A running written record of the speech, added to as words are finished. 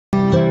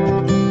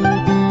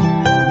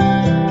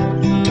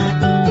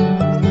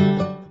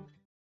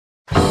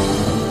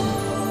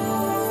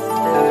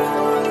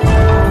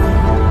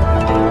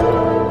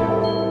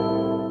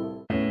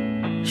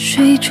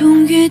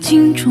月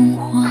镜中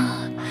花，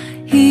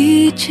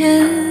一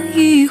剪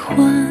一换，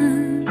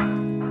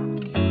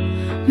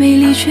美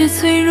丽却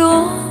脆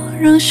弱，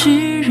让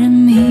世人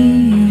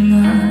迷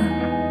乱。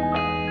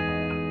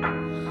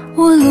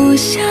我落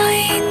下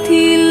一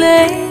滴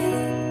泪，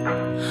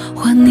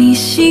换你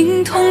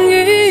心痛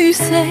欲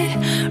碎。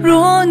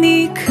若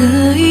你可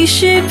以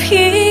是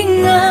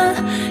平安，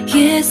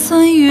也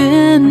算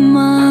圆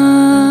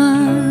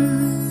满。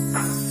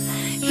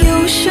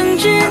有生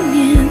之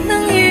年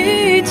能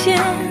遇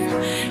见，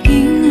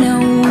应了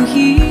无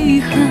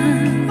遗憾。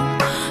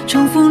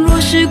重逢若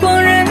时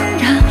光荏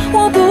苒，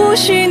我不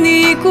许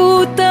你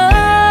孤单。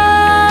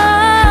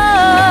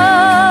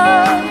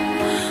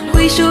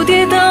回首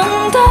跌宕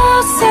的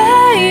岁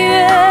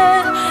月，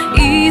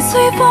已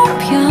随风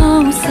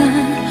飘散，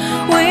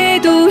唯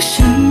独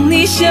剩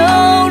你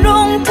笑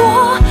容多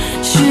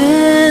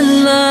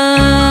绚烂。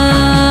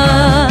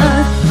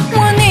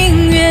我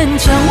宁愿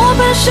掌握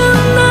半生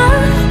难，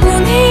不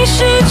逆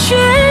时绝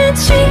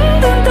情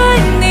等待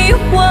你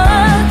还。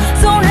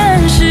纵然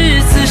是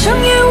此生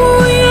也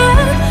无缘，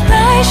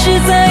来世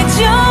再纠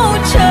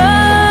缠。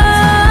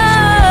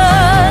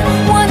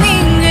我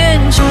宁愿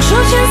承受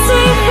千岁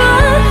寒，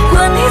管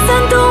你三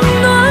冬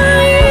暖，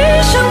余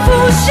生不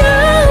消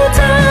叹。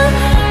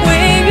唯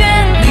愿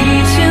你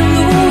前路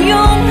永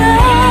安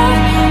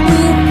无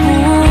波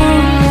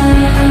澜。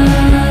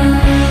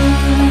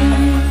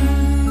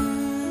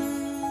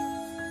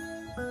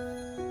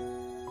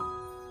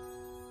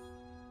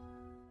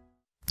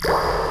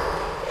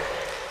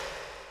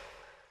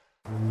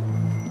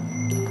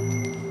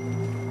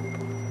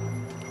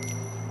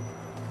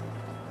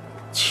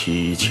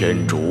七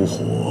千烛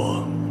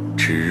火，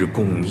只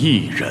供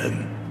一人，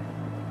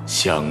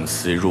相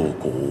思入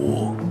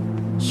骨，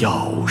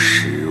药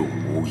石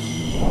无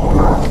医。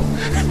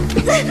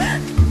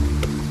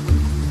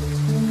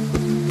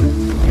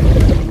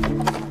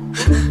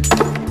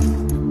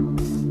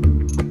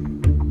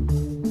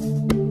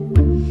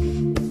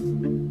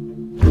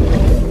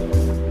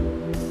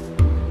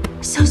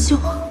相信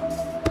我。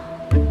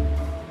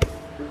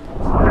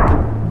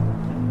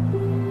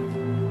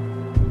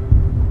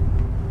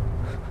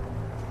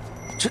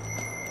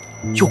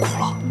又哭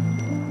了，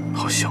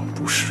好像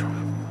不是。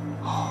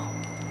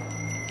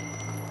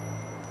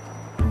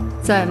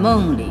在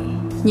梦里，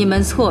你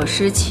们错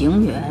失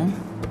情缘，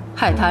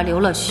害他流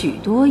了许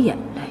多眼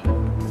泪；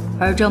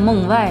而这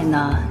梦外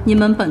呢，你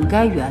们本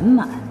该圆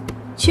满，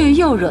却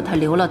又惹他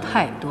流了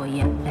太多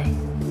眼泪。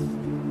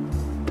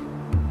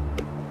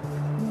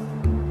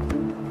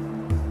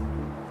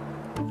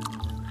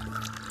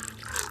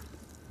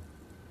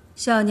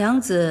小娘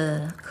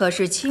子可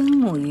是倾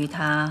慕于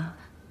他？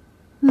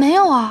没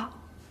有啊。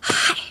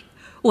嗨，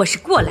我是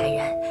过来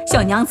人，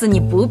小娘子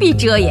你不必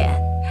遮掩。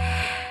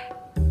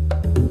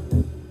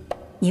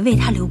你为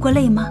他流过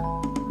泪吗？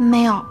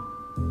没有。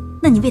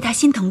那你为他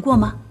心疼过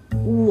吗？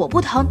我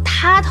不疼，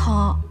他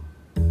疼。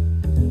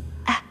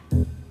哎，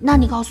那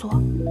你告诉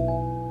我，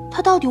他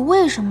到底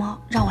为什么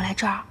让我来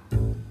这儿？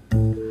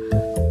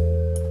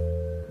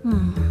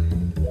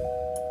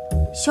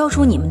消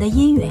除你们的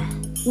姻缘。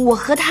我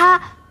和他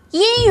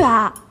姻缘？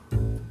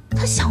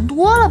他想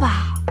多了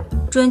吧？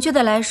准确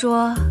的来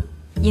说，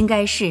应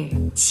该是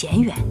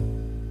前缘、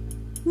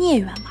孽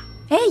缘吧？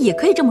哎，也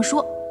可以这么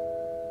说。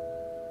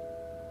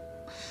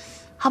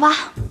好吧，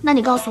那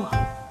你告诉我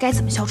该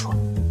怎么消除？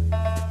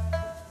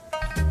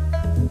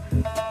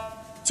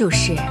就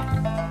是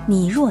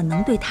你若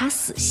能对他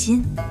死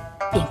心，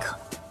便可。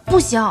不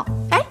行。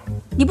哎，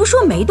你不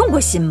说没动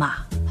过心吗？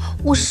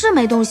我是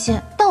没动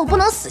心，但我不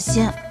能死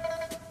心，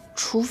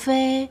除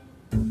非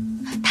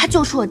他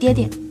就是我爹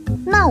爹，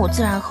那我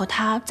自然和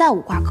他再无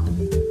瓜葛。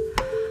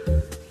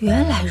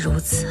原来如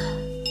此，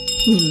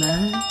你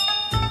们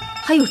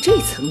还有这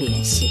层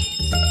联系。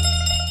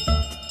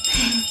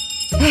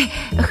哎，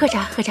喝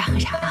茶，喝茶，喝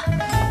茶啊！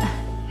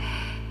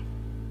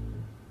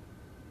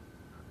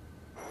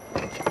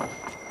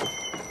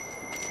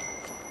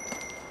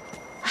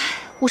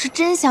我是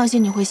真相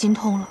信你会心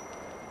痛了，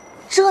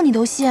这你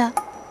都信？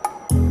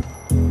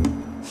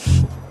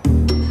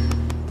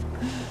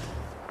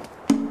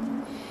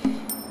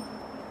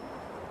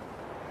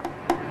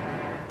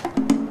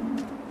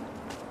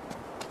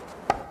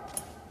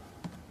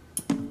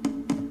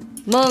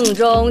梦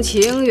中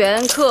情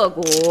缘刻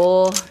骨，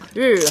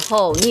日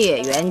后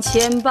孽缘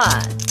牵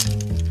绊。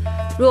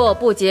若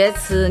不解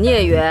此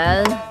孽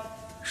缘，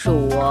恕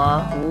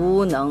我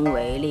无能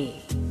为力。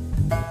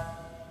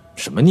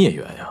什么孽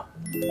缘呀？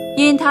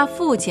因他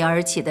父亲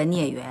而起的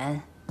孽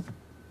缘。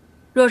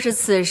若是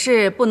此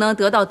事不能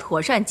得到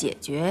妥善解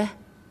决，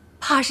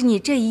怕是你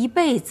这一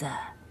辈子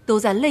都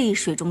在泪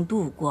水中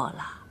度过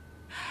了。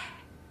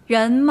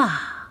人嘛，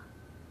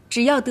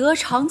只要得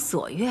偿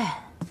所愿，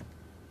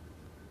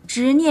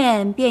执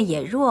念便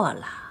也弱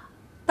了，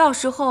到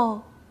时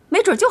候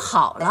没准就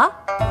好了。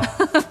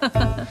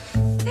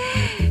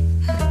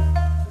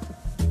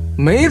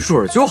没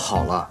准就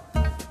好了，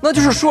那就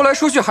是说来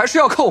说去还是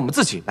要靠我们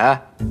自己呗。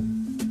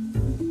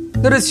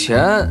那这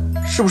钱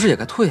是不是也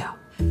该退啊？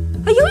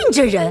哎呦，你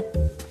这人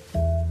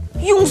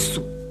庸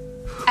俗！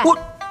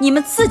你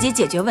们自己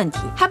解决问题，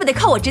还不得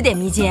靠我指点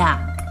迷津啊？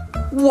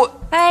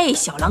哎，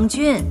小郎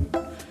君，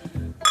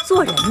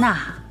做人呐，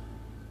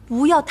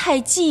不要太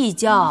计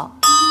较啊！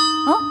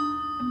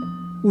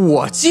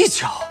我计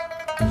较。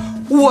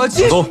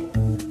走，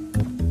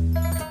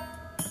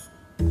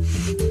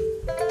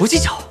不计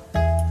较。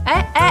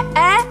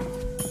哎！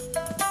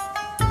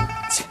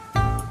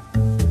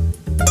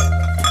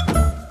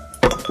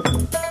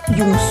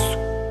庸俗！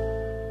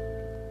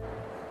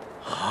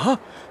啊！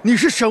你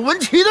是沈文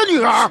祁的女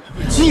儿，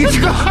你这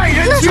个害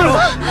人精！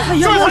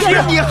就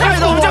是你害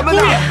的我们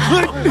的，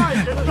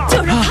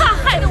就是他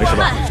害的我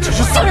们，就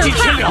是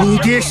他！你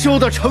爹修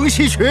的城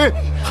西渠，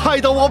害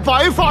得我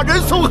白发人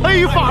送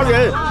黑发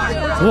人。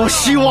我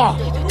希望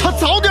他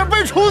早点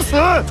被处死。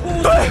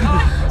对，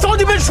早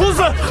点被处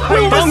死，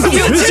为我们死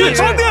亲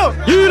偿命。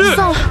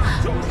算了，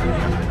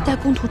待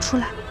公图出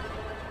来，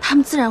他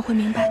们自然会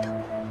明白的。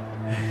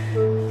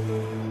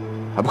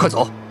还不快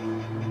走！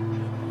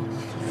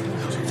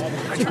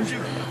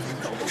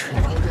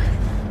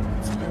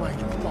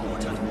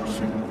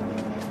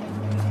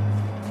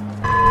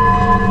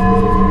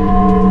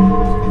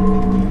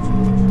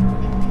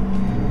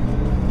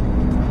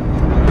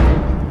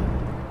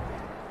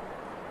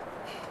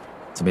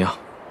怎么样？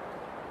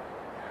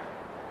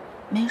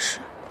没事。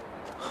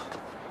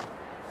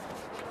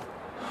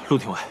陆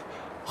廷尉，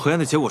核验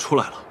的结果出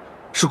来了，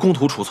是公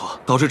图出错，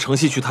导致城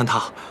西渠坍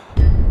塌。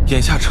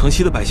眼下城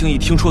西的百姓一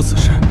听说此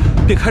事，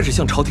便开始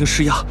向朝廷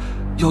施压，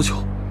要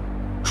求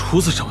处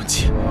死沈文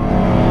祁。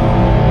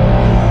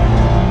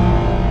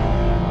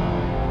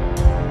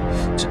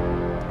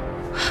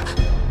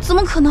怎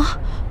么可能？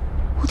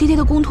我爹爹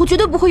的公图绝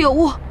对不会有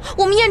误，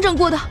我们验证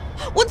过的，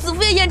我子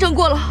父也验证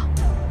过了。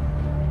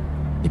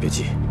你别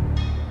急，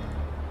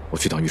我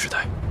去当御史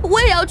台。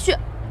我也要去。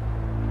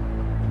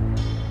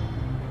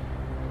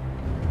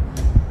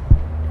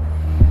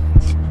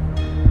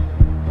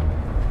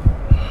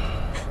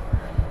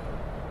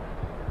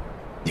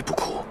你不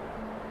哭，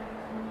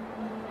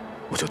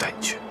我就带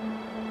你去。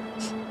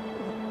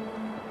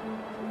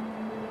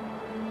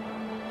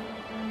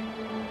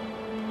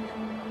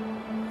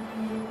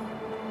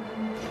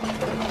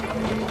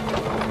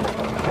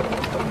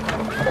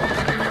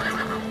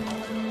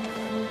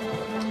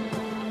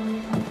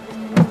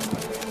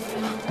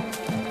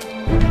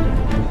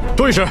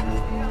周御史，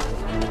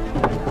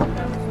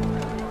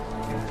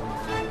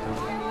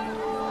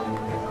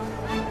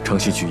城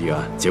西渠一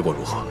案结果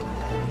如何？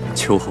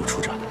秋后处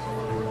斩。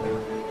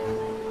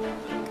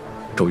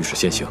周御史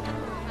先行，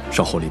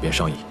稍后里边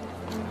商议。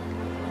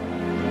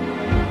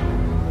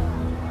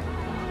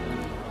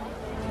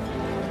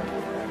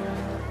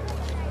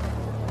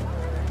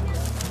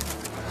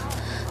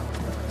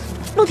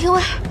陆廷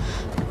尉，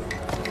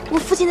我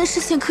父亲的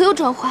事情可有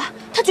转圜，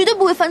他绝对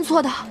不会犯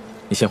错的。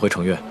你先回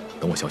城院，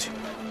等我消息。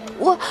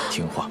我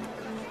听话。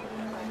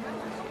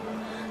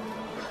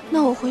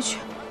那我回去，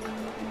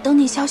等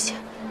你消息。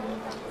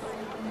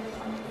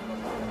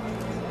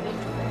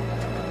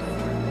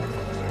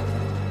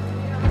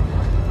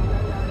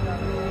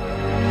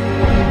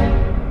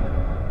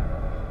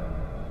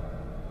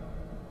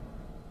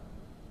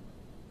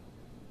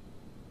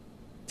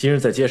今日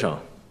在街上，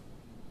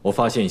我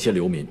发现一些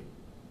流民。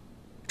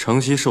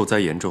城西受灾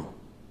严重，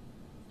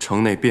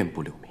城内遍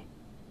布流民，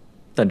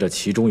但这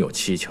其中有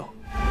蹊跷。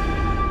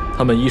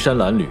他们衣衫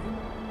褴褛，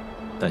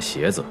但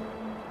鞋子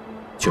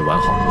却完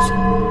好无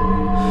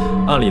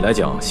损。按理来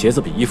讲，鞋子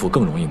比衣服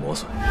更容易磨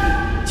损，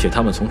且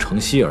他们从城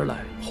西而来，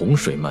洪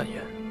水蔓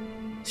延，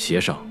鞋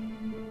上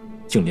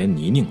竟连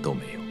泥泞都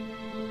没有。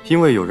因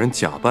为有人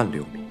假扮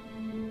流民，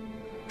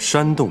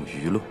煽动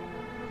舆论，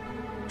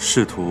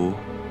试图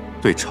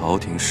对朝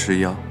廷施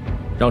压，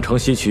让城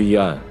西渠一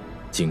案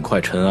尽快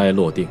尘埃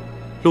落定。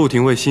陆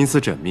廷尉心思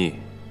缜密，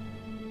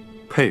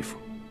佩服。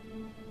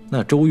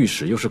那周御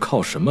史又是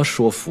靠什么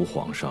说服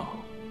皇上，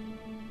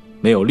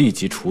没有立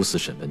即处死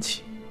沈文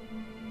祁？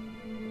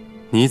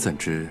你怎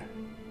知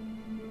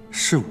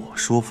是我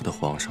说服的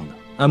皇上呢？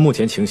按目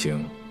前情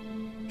形，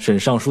沈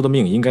尚书的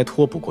命应该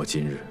拖不过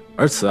今日，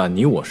而此案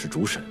你我是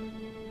主审，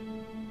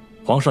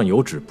皇上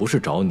有旨不是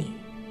找你，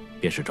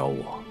便是找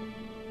我。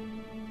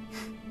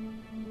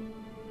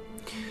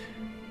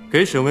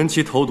给沈文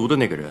祁投毒的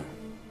那个人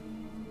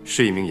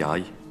是一名衙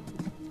役，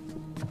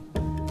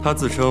他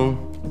自称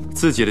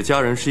自己的家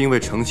人是因为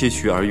城西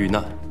渠而遇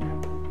难，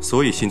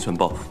所以心存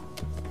报复。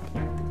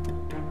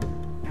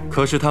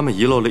可是他们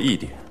遗漏了一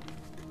点，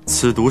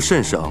此毒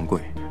甚是昂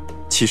贵，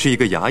岂是一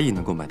个衙役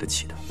能够买得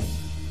起的？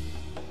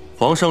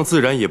皇上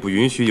自然也不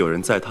允许有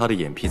人在他的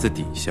眼皮子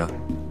底下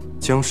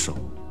将手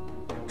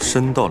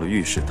伸到了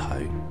御史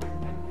台。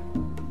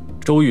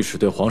周御史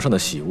对皇上的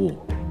喜恶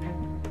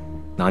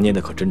拿捏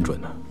的可真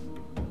准呢。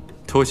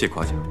多谢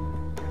夸奖。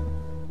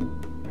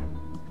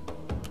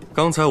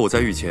刚才我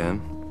在御前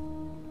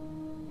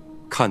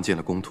看见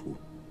了公图，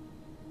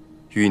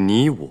与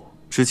你我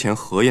之前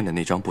核验的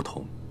那张不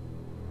同。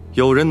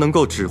有人能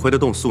够指挥得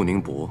动肃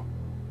宁伯，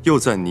又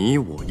在你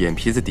我眼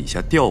皮子底下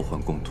调换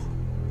公图，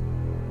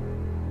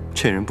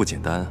这人不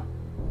简单啊。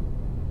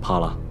怕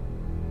了？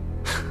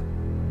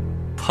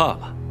怕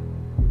了？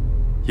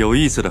有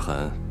意思的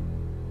很。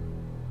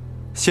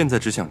现在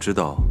只想知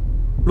道，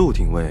陆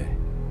廷尉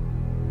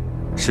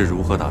是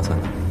如何打算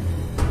的？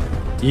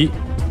一，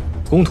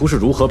公图是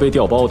如何被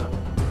调包的？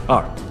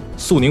二，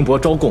肃宁伯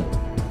招供，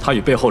他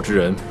与背后之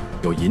人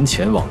有银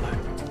钱往来。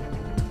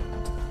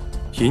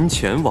银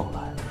钱往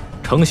来，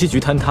城西局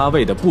坍塌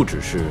为的不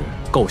只是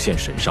构陷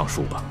沈尚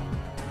书吧？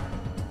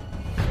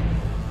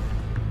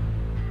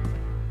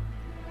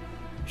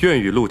愿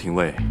与陆廷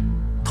尉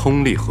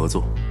通力合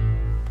作。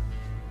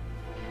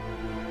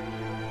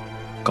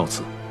告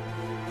辞。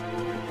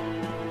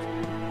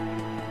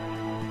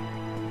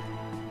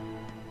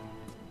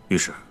御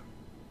史，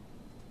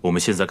我们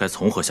现在该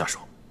从何下手？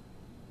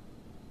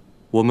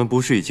我们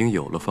不是已经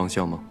有了方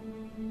向吗？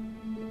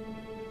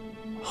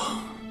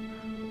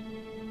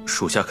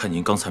属下看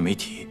您刚才没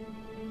提。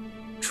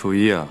楚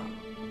一啊，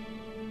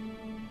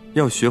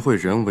要学会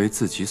人为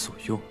自己所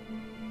用，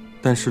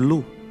但是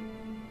路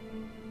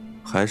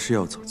还是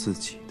要走自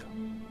己的。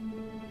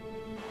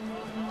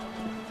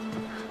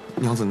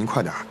娘子，您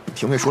快点，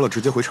廷尉说了，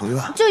直接回城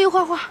院。就一会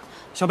儿。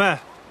小贝，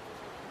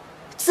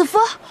子夫，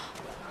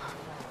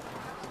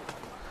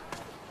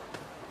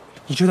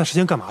你这段时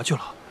间干嘛去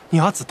了？你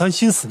阿紫担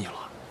心死你了。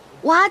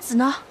我阿紫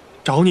呢？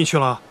找你去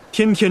了，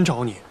天天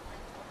找你，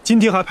今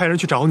天还派人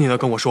去找你呢，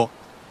跟我说。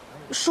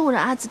是我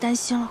让阿紫担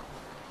心了。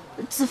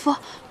子夫，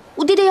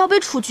我弟弟要被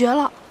处决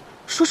了，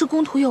说是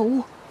公图有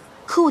误，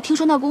可我听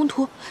说那公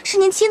图是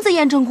您亲自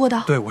验证过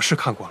的。对，我是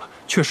看过了，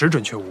确实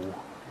准确无误。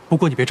不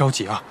过你别着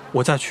急啊，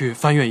我再去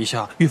翻阅一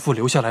下岳父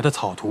留下来的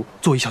草图，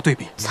做一下对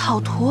比。草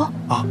图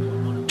啊，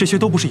这些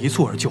都不是一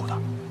蹴而就的，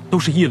都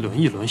是一轮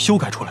一轮修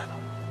改出来的。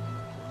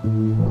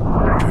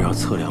只要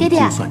测量爹爹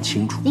估算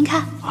清楚。您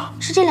看啊，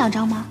是这2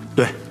张吗？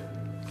对，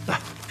来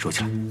收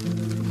起来。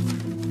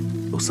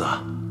陆四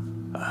啊，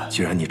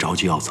既然你着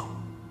急要走，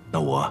那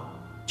我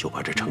就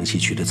把这城西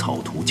渠的草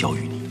图交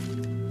予你。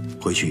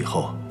回去以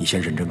后，你先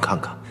认真看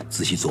看，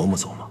仔细琢磨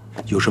琢磨，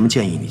有什么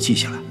建议你记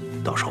下来，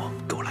到时候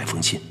给我来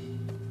封信。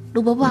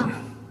鲁伯伯，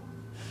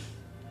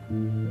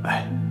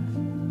哎，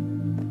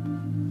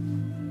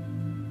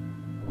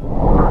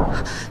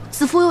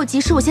子夫，我有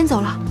急事，我先走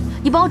了。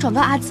你帮我转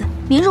告阿紫，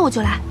明日我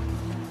就来。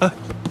哎，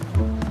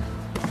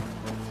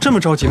这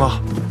么着急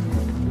吗？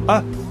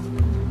哎，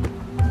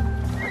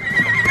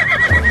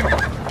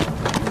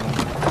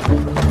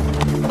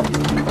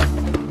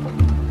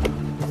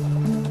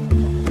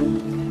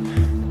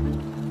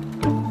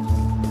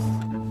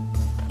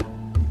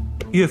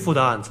岳父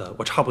的案子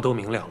我差不多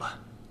明了了，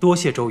多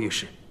谢周御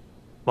史，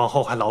往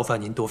后还劳烦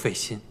您多费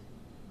心，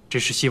只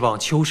是希望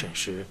秋审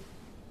时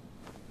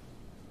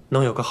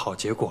能有个好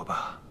结果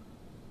吧。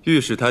御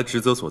史台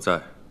职责所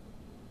在，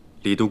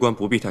李督官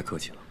不必太客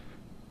气了。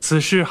此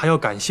事还要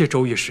感谢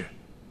周御史，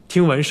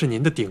听闻是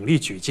您的鼎力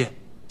举荐，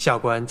下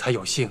官才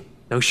有幸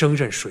能升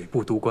任水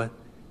部督官。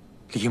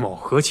李某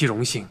何其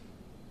荣幸，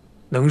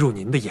能入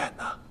您的眼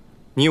呢？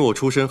你我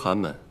出身寒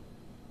门，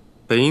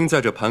本应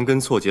在这盘根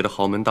错节的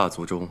豪门大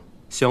族中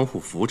相互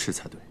扶持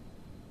才对。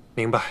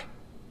明白。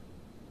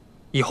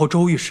以后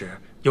周御史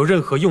有任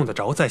何用得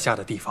着在下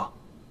的地方，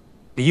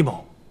李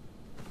某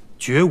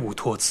绝无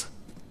托辞。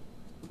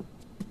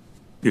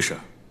御史，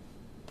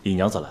尹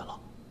娘子来了。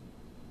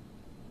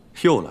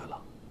又来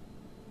了。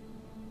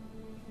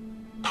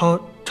他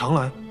常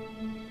来。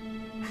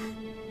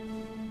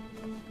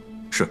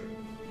是。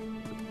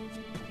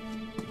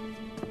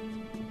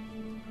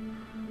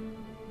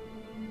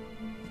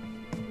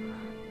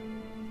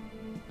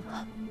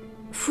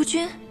夫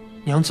君，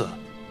娘子，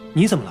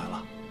你怎么来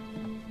了？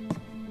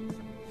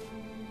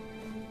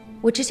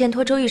我之前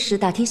托周御史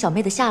打听小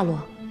妹的下落，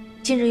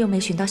今日又没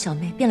寻到小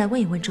妹，便来问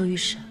一问周御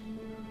史。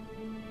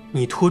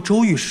你托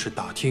周御史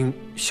打听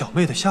小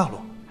妹的下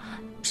落？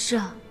是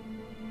啊。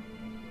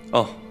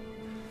哦，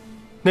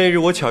那日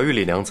我巧遇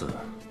李娘子，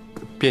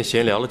便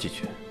闲聊了几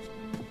句。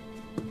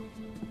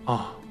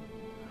啊，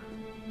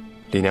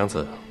李娘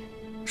子，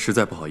实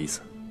在不好意思，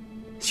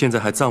现在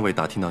还暂未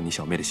打听到你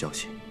小妹的消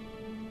息。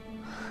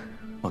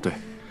哦，对，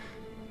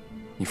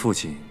你父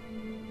亲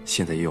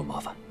现在也有麻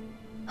烦。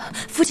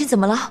父亲怎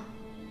么了？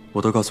我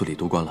都告诉李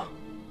督官了，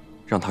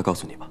让他告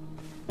诉你吧。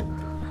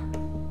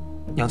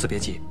娘子别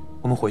急，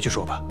我们回去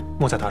说吧，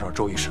莫再打扰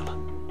周御史了。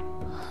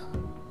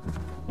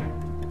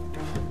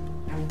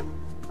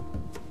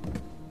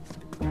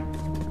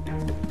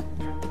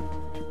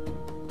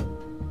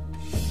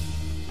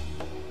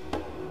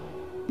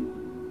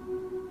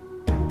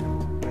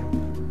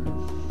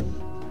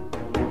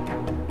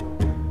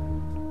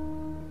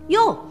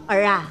哟，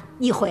儿啊，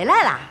你回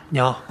来啦！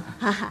娘，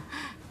哈哈，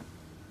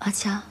阿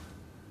强，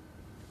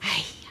哎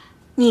呀，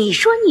你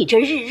说你这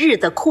日日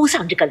的哭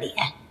丧着个脸，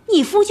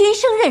你夫君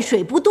升任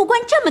水部督官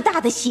这么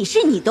大的喜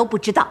事你都不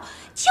知道，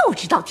就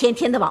知道天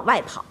天的往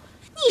外跑，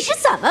你是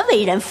怎么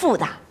为人父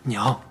的？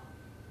娘，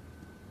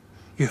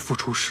岳父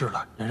出事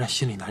了，然然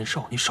心里难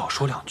受，你少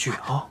说2句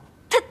啊。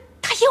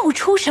他又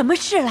出什么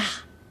事啦？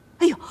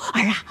哎呦，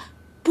儿啊，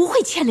不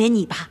会牵连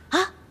你吧？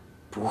啊，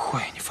不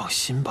会，你放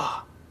心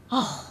吧。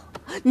哦。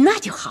那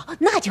就好，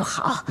那就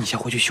好。你先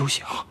回去休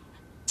息啊，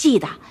记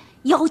得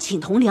邀请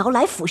同僚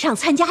来府上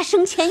参加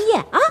升迁宴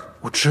啊！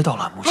我知道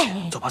了，母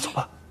亲，走吧，走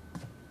吧。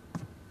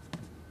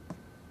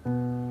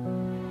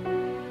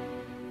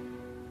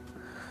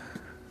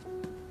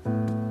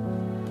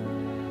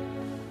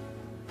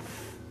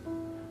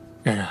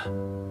冉冉，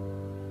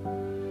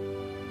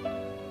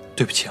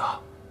对不起啊，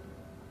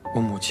我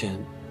母亲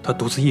她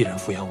独自一人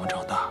抚养我长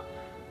大，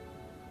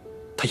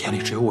她眼里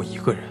只有我一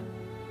个人，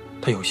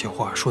她有些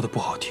话说的不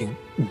好听，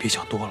你别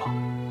想多了。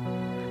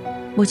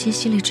母亲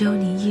心里只有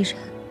你一人，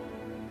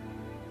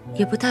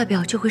也不代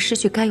表就会失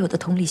去该有的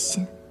同理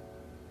心。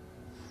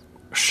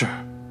是，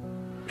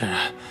冉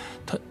冉，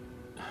她……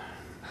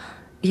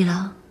李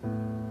郎，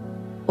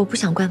我不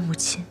想怪母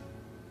亲，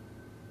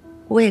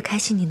我也开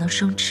心你能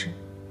升职。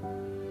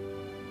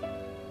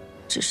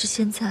只是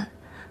现在，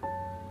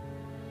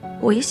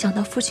我一想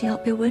到父亲要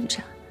被温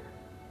斩，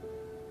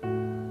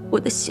我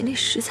的心里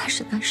实在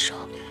是难受。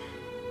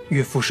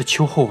岳父是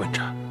秋后问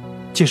斩，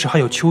届时还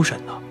有秋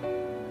审呢。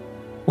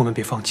我们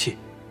别放弃，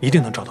一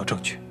定能找到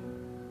证据。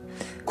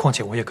况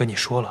且我也跟你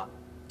说了，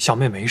小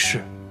妹没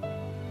事，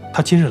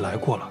她今日来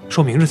过了，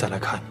说明日再来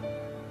看你。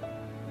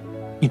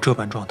你这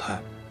般状态，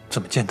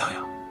怎么见她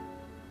呀？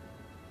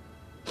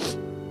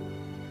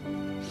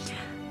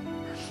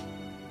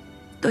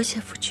多谢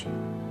夫君。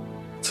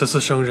此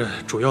次升任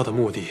主要的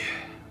目的，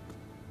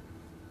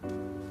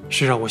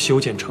是让我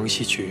修建城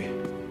西渠。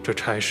这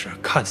差事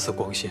看似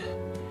光鲜，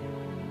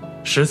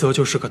实则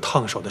就是个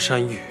烫手的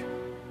山芋。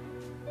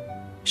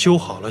修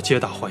好了皆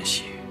大欢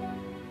喜，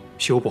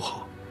修不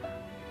好，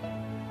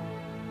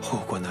后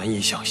果难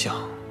以想象。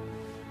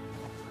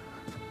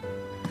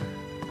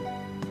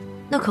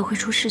那可会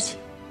出事情？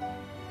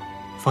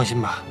放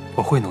心吧，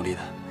我会努力的。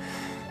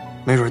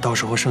没准到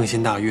时候圣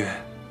心大悦，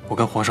我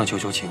跟皇上求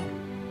求情，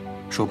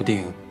说不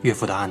定岳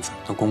父的案子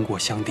能功过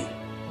相抵，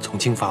从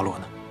轻发落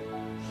呢。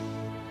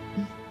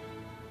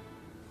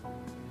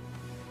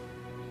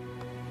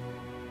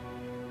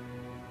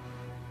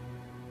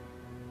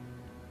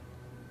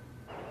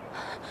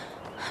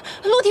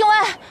陆廷尉，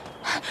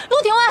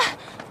陆廷尉，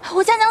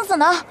我家娘子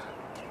呢？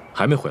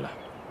还没回来？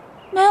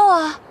没有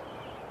啊。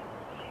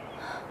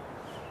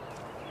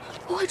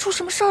不会出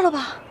什么事儿了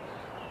吧？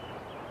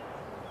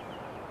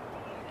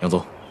杨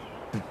总，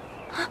在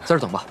这儿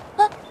等吧。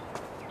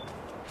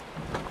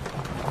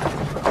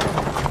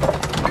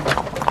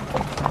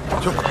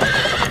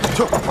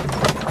去。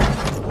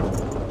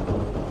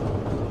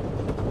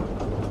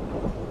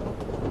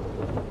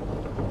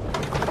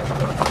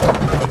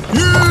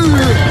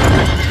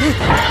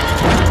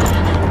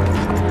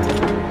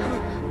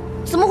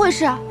怎么回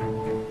事？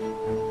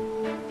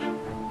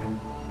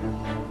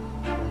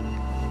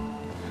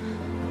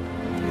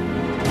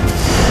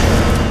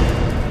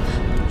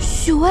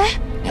许巍，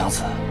娘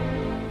子，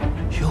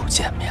又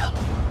见面了。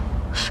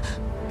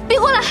别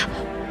过来！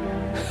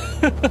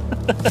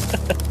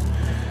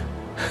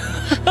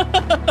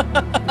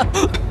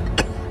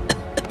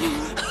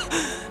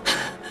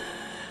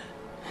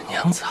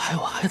娘子害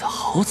我害得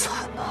好惨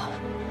啊！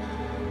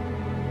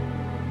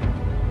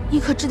你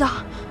可知道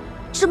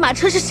这马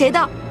车是谁的？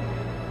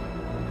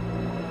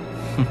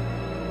哼，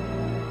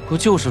不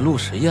就是陆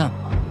时砚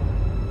吗？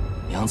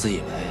娘子以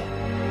为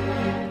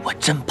我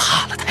真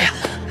怕了他呀？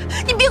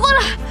你别过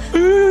来！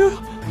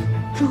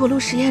如果陆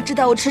时砚知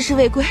道我迟迟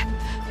未归，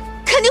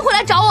肯定会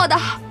来找我的。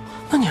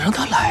那你让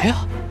他来呀！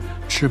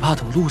只怕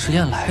等陆时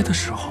砚来的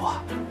时候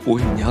啊，我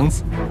与娘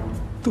子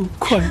都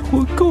快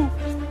活够。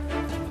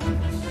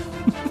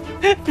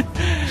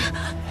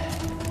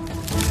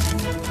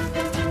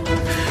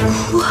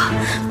哭啊！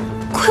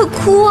快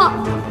哭啊！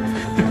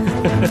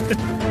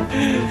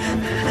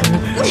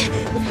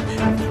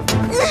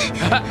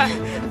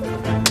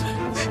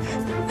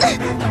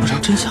难不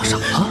成真吓傻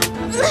了？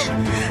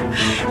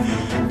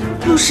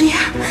陆时砚，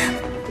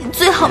你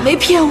最好没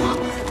骗我。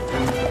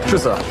世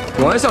子，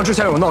永安巷之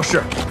前有闹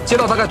事，街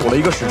道大概堵了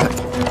1个时辰。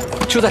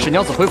就在沈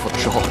娘子回府的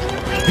时候，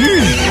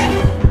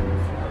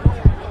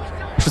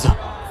世子，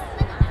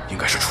应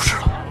该是出事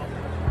了。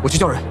我去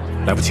叫人。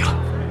来不及了。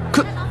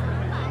可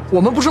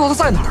我们不知道他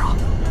在哪儿啊！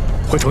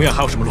回城院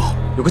还有什么路？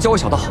有个郊外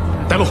小道，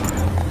带路。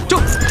走，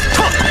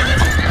撤！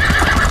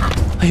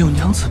哎呦，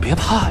娘子别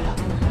怕呀！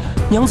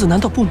娘子难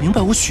道不明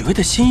白我许巍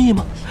的心意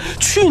吗？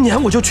去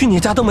年我就去你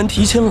家登门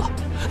提亲了，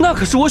那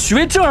可是我许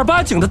巍正儿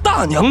八经的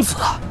大娘子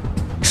啊！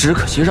只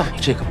可惜让你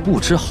这个不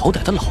知好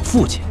歹的老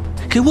父亲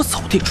给我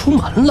扫地出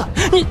门了。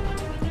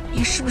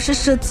你是不是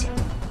设计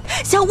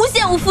想诬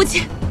陷我父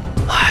亲？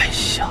哎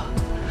呀，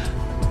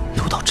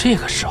都到这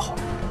个时候，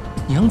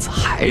娘子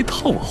还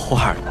套我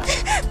话呢。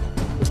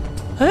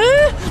哎，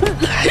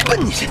来吧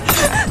你！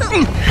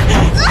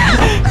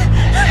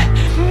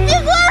别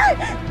滚！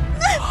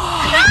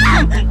别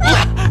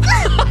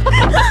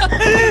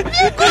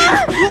滚！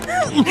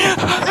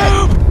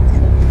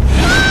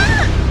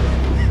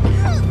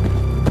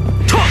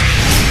撤！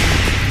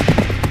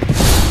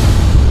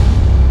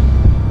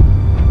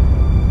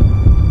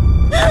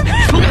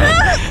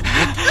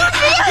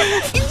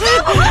你再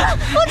不滚，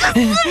我就死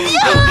你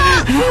了！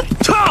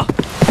撤！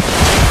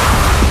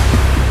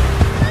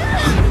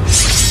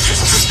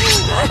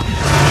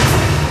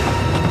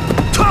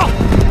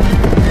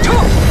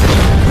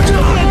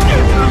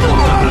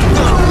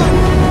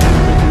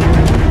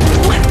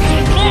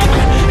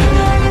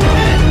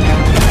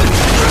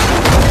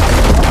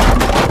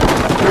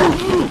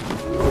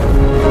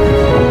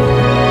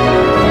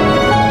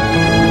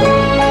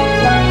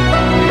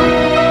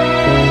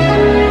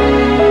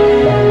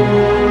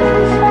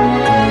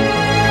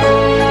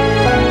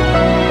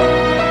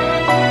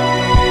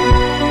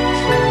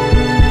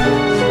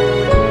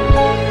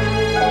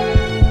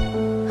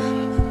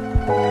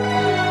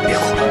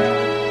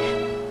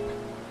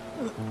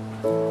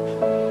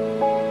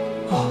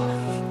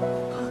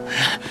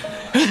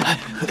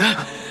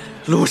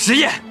陆时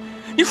砚，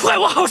你坏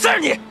我好事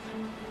你！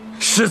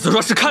世子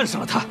若是看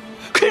上了他，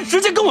可以直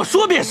接跟我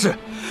说便是，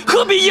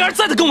何必一而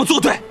再的跟我作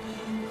对？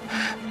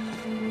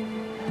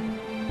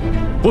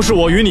不是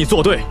我与你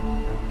作对，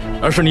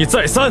而是你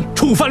再三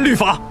触犯律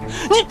法。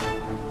你，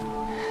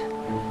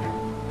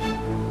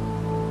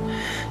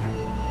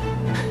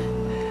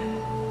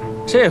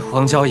这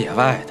荒郊野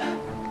外的，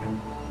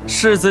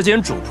世子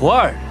兼主仆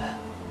二人，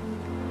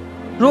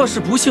若是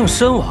不幸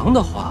身亡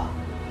的话，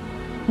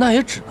那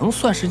也只能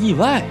算是意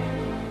外。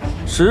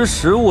识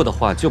时务的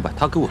话，就把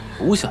他给我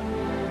留下来，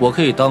我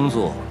可以当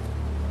做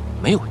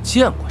没有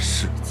见过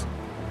世子。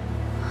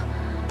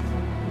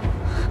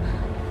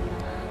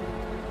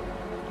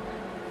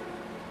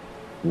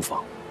无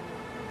妨，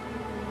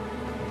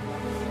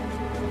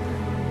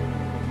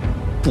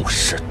不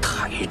识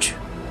抬举。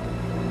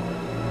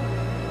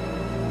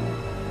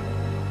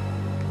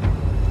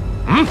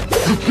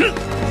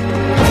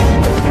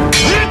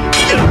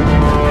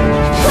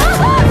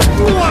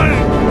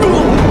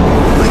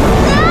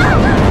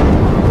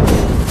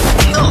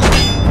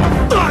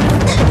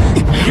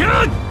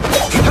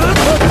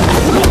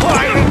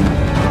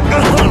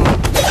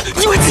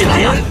你快起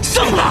来呀！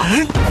上了！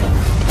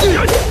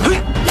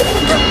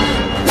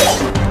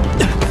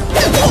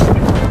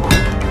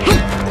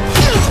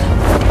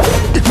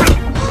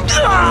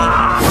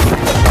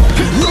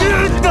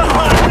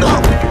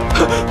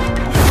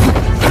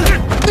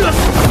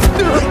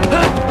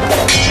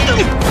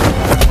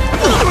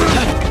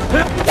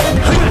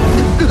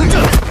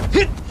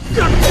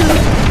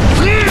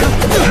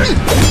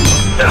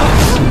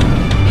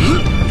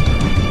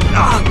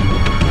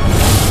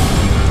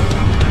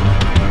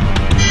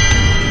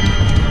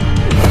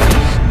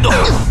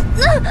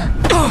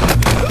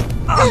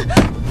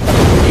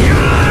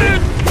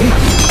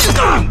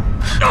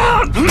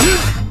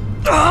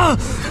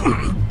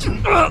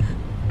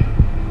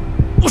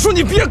我说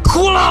你别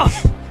哭了，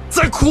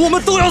再哭我们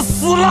都要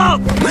死了。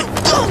等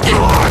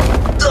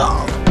等，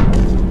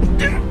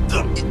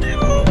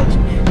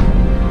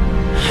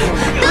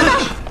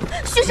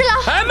许侍郎！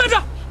哎，慢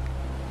着！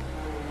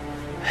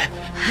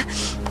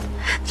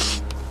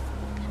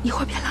一会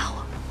儿别拉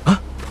我。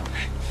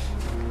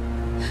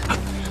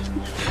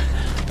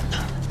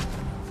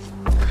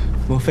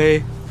莫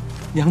非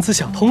娘子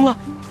想通了？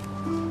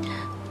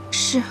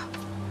是，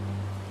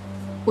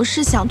我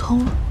是想通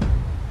了。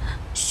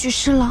许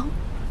侍郎，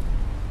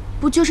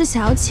不就是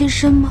想要妾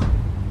身吗？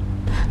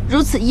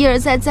如此一而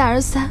再再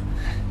而三，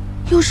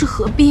又是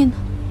何必呢？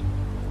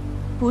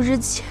不日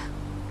前，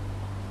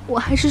我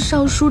还是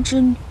尚书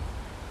之女，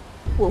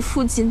我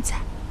父亲在，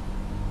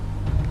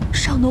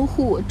尚能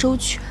护我周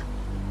全。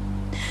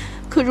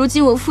可如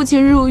今我父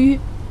亲入狱，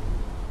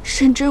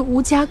沈甄无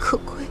家可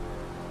归，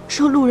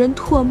受路人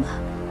唾骂，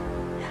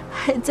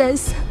还再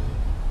三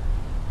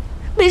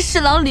被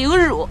侍郎凌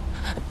辱。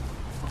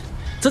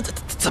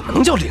怎么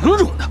能叫凌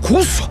辱呢？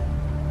胡说！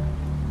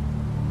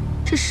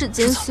这世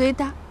间虽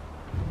大，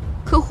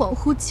可恍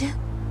惚间，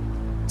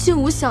竟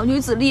无小女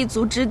子立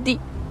足之地。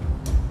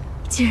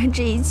既然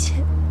这一切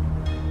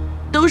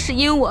都是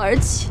因我而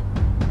起，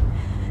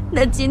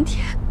那今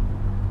天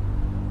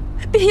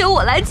便由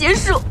我来结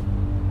束。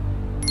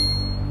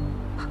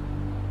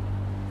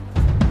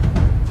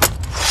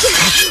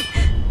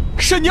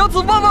沈娘子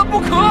万万不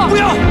可！不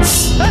要！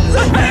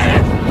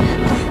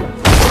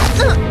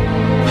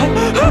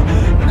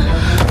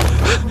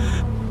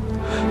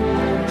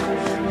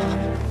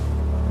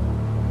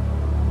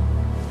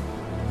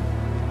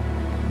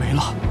没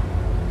了。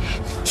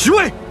徐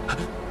渭，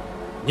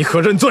你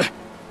可认罪？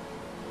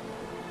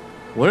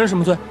我认什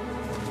么罪？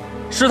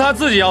是他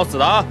自己要死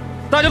的啊！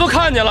大家都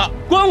看见了，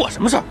关我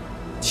什么事儿？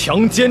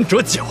强奸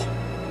者绞，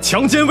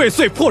强奸未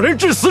遂迫人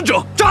致死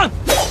者斩。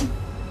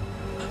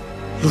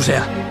陆时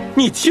砚，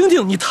你听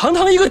听，你堂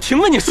堂一个廷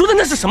尉，你说的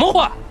那是什么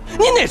话？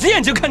你哪只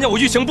眼睛看见我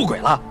欲行不轨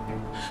了？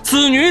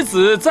此女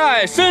子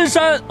在深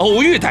山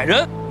偶遇歹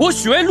人，我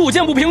许为路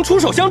见不平，出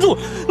手相助，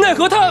奈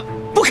何她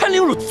不堪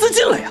凌辱自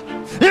尽了呀！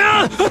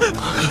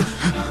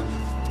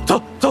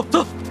走走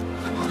走！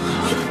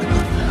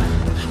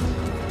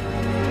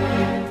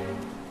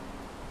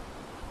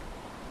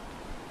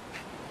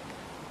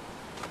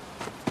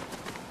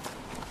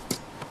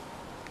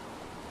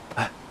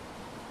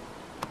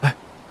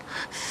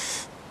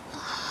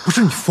不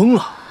是你疯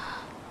了？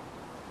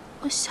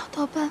我想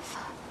到办法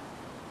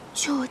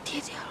救我爹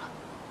爹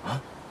了。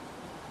啊？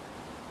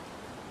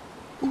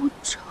无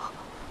招。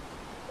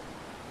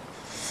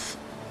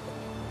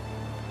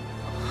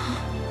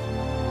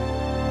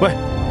喂，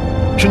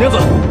沈娘子。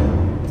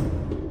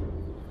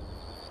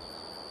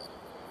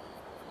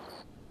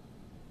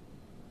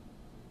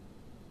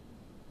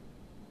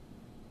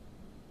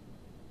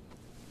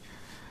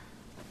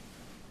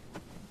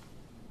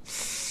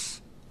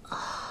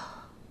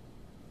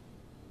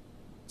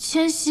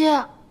千玺，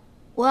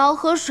我要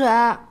喝水。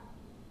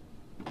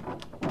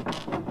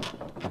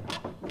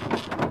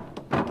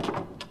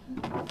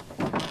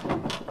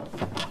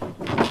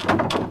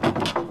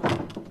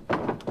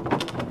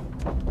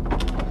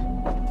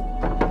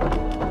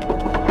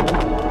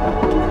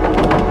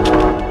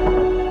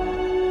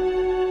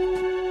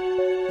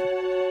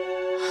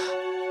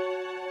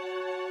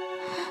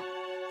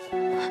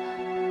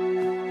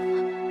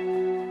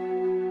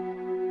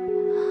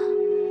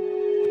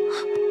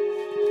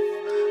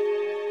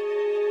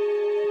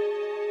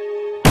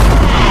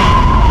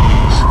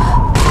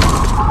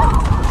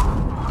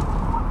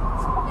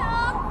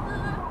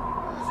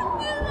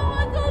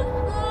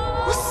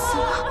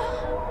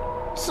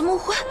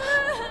会，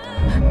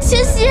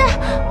清溪！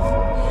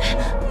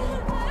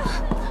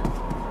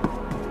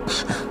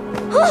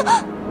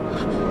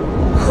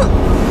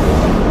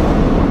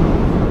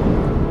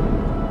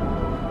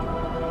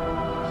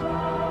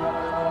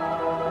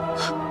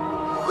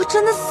我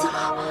真的死了！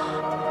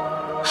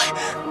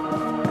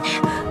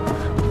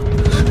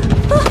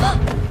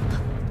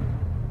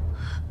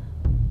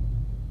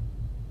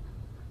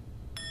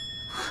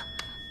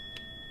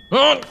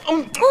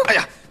哎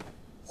呀，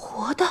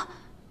活的！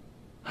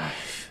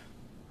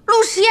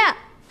陆时砚，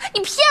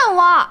你骗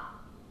我！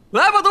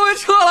来，把东西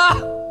撤了。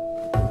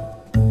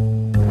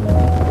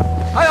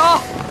还有，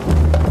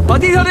把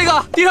地上这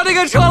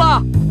个撤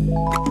了。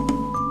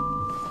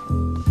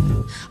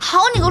好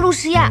你个陆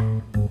时砚！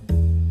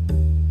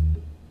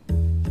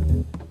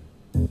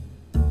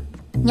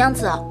娘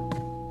子，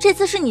这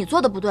次是你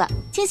做的不对，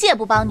清溪也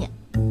不帮你。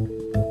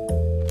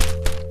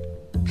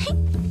嘿，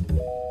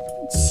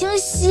清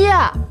溪，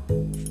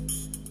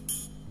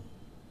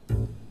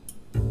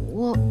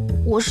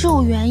我是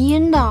有原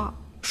因的。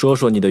说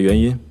说你的原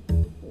因。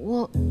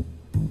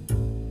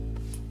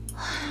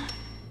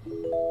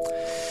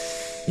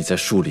你在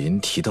树林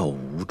提到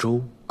梧州。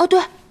哦，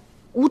对，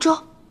梧州。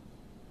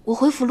我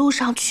回府路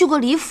上去过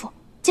李府，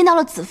见到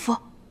了子父，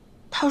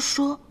他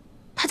说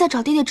他在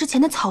找爹爹之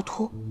前的草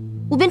图，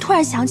我便突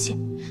然想起，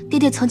爹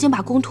爹曾经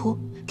把工图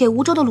给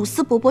梧州的鲁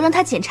斯伯伯让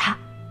他检查。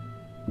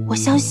我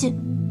相信，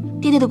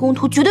爹爹的工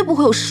图绝对不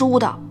会有失误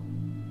的。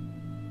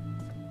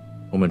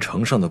我们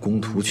城上的工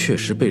图确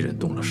实被人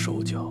动了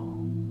手脚，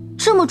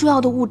这么重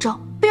要的物证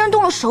被人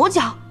动了手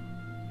脚，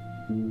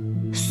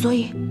所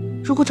以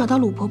如果找到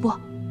鲁伯伯，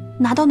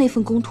拿到那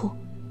份工图，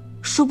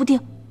说不定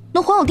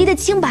能还我爹的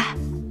清白。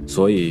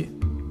所以，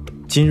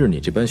今日你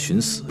这般寻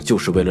死，就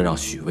是为了让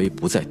许巍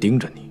不再盯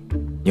着你，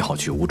你好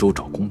去梧州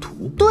找工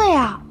图。对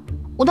啊，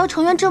我到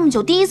城垣这么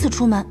久，第一次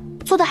出门，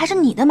坐的还是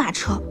你的马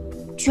车，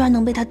居然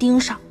能被他盯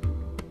上，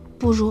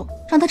不如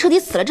让他彻底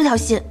死了这条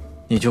心。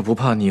你就不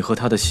怕你和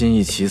他的心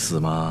一起死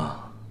吗？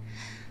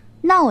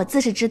那我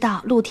自是知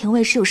道陆廷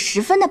尉是有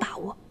10分的把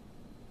握。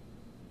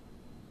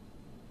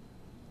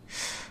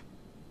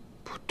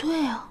不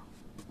对啊，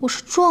我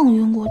是撞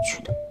晕过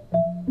去的，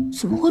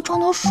怎么会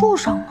撞到树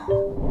上呢？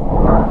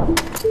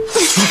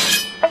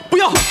不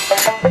要！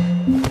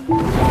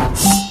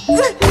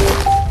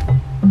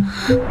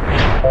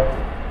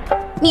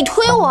你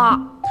推我！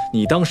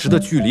你当时的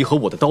距离和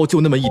我的刀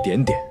就那么一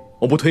点点，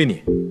我不推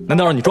你，难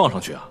道让你撞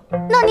上去啊？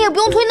那你也不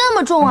用推那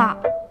么重啊！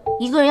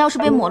一个人要是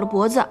被抹了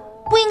脖子，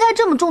不应该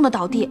这么重的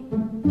倒地，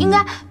应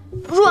该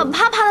软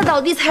趴趴的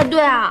倒地才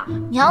对啊！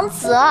娘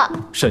子，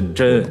沈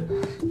真，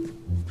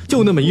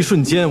就那么一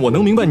瞬间，我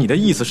能明白你的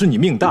意思是你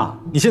命大，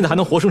你现在还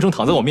能活生生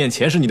躺在我面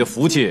前是你的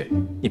福气，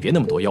你别那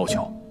么多要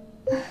求。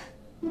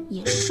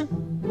也是，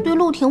对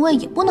陆廷尉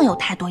也不能有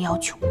太多要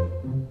求。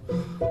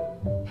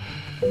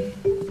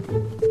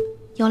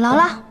有劳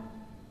了。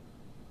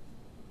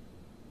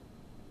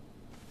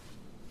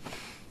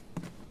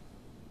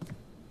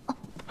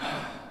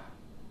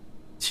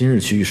今日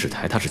去御史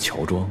台，他是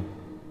乔装，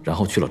然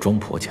后去了庄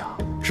婆家，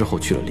之后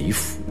去了李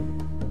府。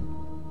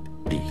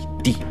李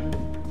棣、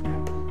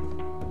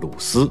鲁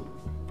斯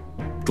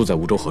住在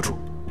梧州何处？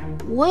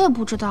我也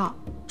不知道，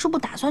这不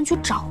打算去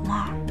找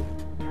吗？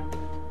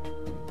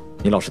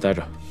你老实待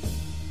着，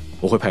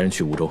我会派人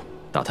去梧州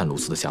打探鲁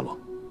斯的下落。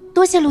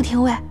多谢陆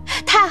廷尉，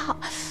太好。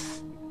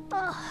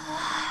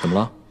怎么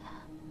了？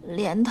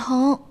脸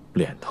疼。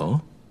脸疼？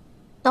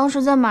当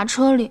时在马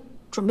车里，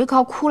准备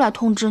靠哭来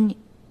通知你。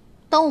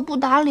当我不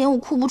打脸，我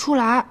哭不出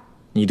来。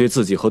你对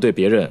自己和对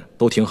别人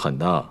都挺狠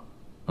的，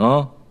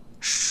啊？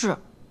是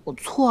我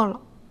错了，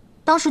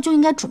当时就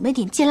应该准备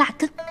点芥辣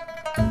根。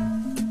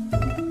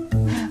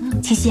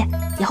七夕，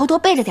以后多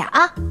备着点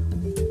啊。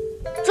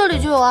这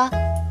里就有啊。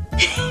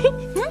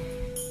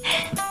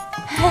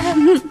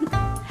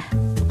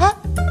哎，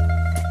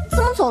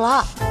怎么走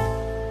了？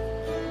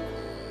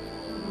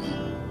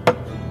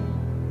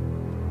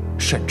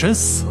沈真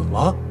死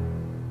了？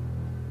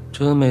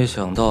真没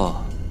想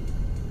到。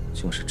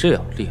竟是这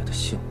样烈的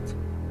性子，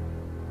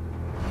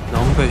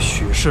能被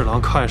许侍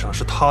郎看上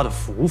是他的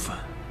福分，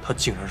他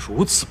竟然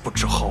如此不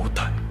知好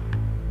歹。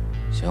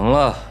行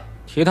了，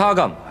提他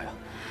干嘛呀？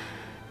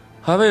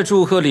还未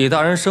祝贺李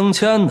大人升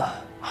迁呢。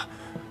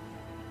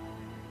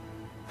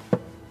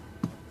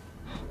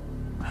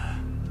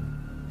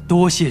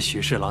多谢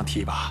许侍郎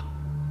提拔。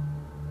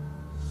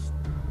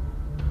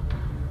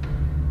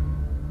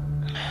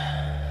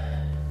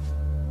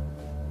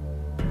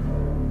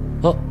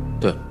哦，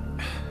对了。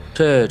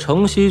这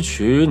城西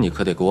渠你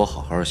可得给我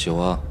好好修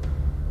啊！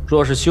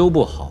若是修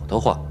不好的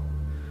话，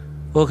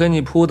我给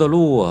你铺的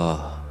路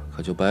啊，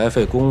可就白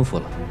费功夫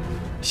了。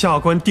下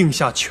官定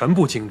下全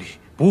部精力，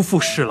不负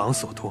侍郎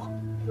所托。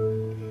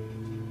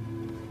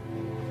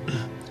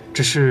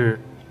只是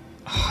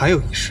还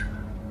有一事。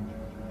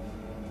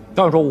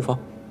当然说无妨。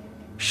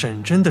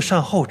沈真的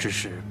善后之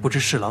事，不知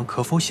侍郎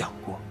可否想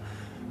过？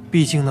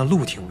毕竟那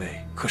陆廷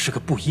尉可是个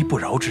不依不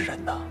饶之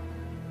人呐。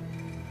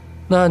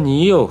那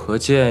你有何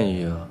建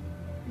议啊？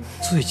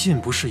最近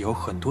不是有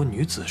很多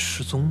女子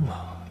失踪吗？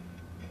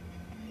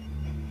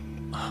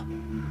啊。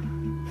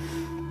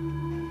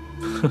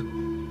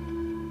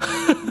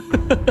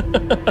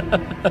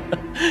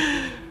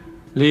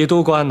李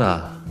督官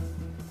呐，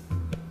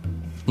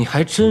你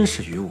还真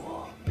是与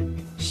我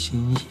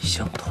心意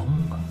相通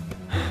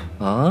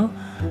啊！啊？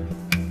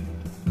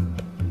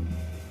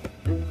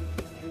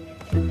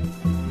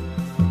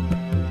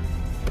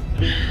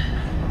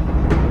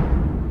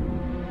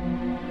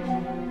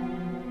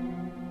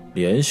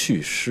连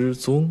续失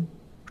踪，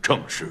正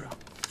是啊。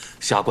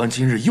下官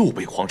今日又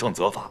被皇上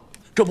责罚，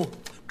这不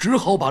只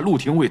好把陆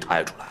廷尉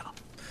抬出来了。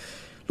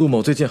陆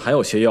某最近还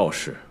有些要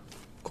事，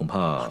恐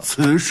怕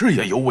此事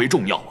也尤为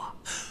重要啊。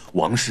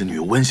王氏女、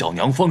温小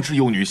娘、方氏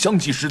幼女相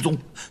继失踪。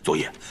昨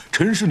夜，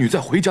陈氏女在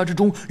回家之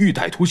中遇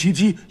歹徒袭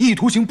击，意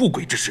图行不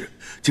轨之事，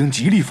经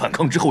极力反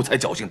抗之后才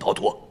侥幸逃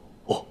脱。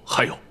哦，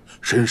还有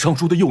沈尚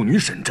书的幼女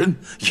沈甄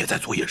也在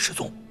昨夜失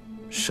踪。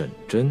沈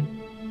甄，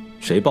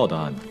谁报的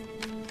案呢？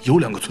有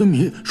2个村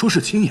民说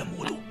是亲眼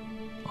目睹。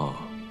哦，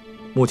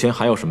目前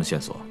还有什么线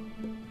索？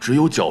只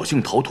有侥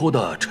幸逃脱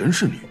的陈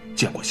氏女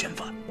见过嫌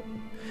犯。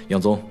杨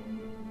宗，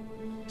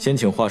先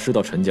请画师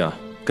到陈家，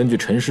根据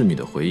陈氏女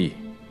的回忆，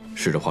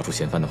试着画出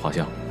嫌犯的画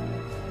像。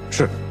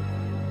是。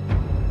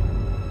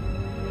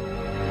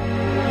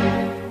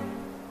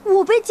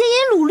我被奸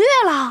淫掳掠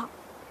了。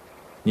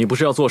你不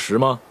是要坐实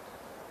吗？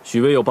许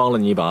巍又帮了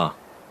你一把。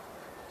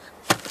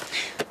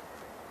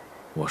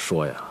我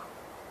说呀，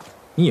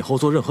你以后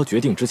做任何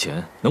决定之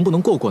前，能不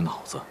能过脑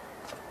子？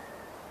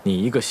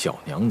你一个小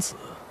娘子，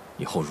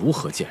以后如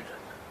何见人？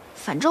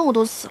反正我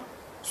都死了，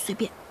随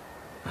便。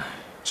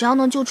只要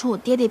能救出我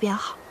爹爹便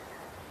好。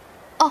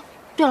哦，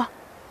对了，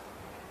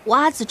我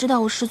阿紫知道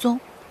我失踪，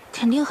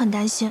肯定很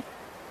担心。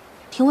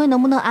廷尉能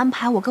不能安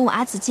排我跟我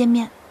阿紫见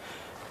面？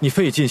你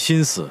费尽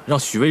心思让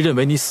许巍认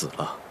为你死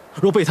了，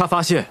若被他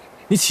发现，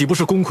你岂不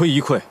是功亏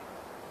一篑？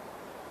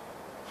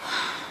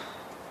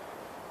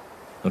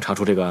能查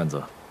出这个案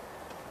子，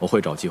我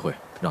会找机会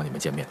让你们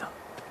见面的。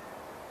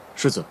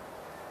世子，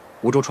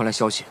梧州传来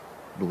消息，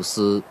鲁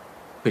斯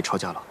被抄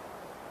家了。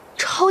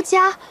抄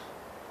家？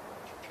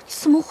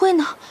怎么会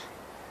呢？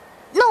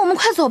那我们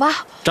快走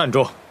吧。站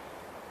住！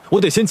我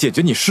得先解决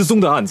你失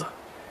踪的案子。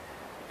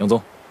杨宗，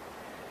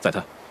载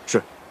他。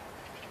是。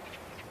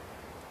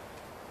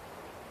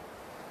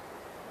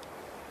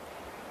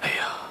哎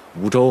呀，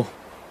梧州，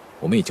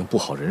我们已经布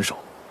好人手，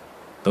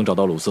等找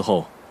到鲁斯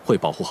后，会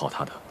保护好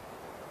他的。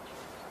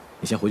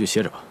你先回去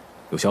歇着吧，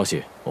有消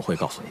息我会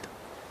告诉你的。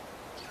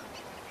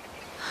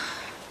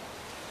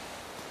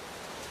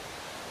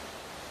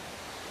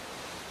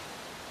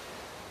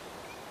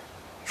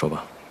说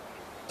吧。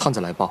探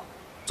子来报，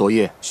昨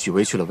夜许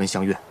巍去了温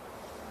香院，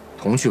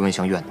同去温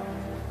香院的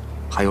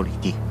还有李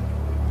棣。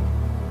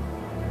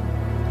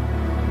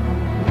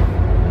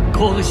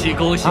恭喜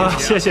恭喜！啊，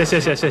谢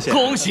谢！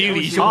恭喜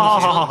李兄！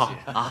好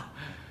啊！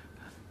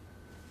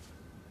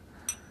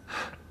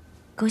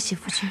恭喜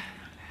夫君。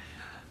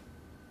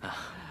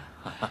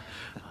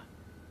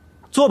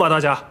坐吧，大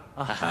家，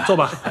坐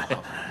吧。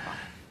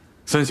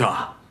孙兄，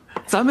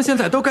咱们现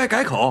在都该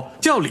改口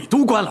叫李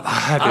督官了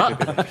吧？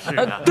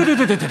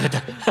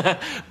对，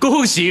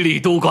恭喜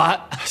李督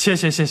官！谢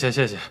谢。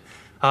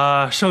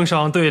圣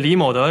上对李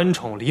某的恩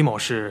宠，李某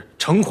是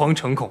诚惶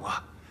诚恐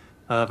啊。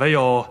唯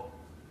有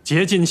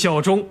竭尽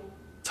效忠，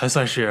才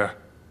算是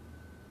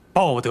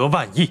报得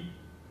万亿。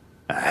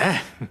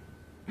哎，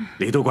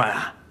李督官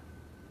啊，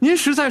您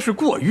实在是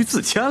过于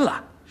自谦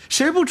了。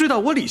谁不知道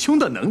我李兄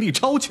的能力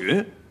超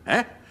群？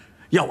哎，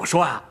要我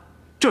说啊，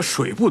这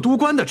水部督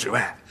官的职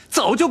位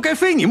早就该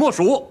非你莫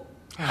属。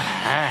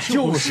哎，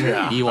就是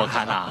啊，依我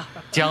看呐，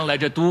将来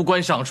这督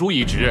官尚书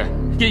一职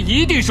也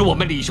一定是我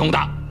们李兄的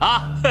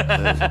啊！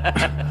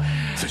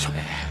孙兄，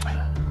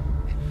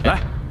来，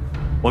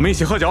我们一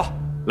起喝酒。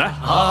来，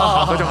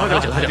好，喝酒。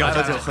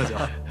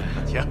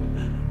请，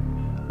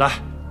来，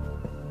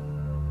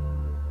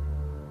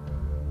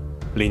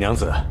李娘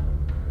子，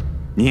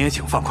你也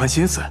请放宽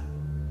心思。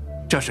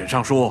这沈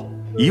尚书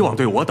以往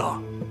对我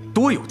等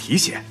多有提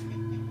携，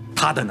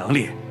他的能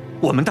力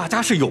我们大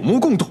家是有目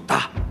共睹的。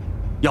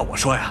要我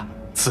说呀，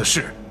此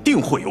事定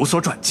会有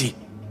所转机。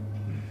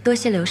多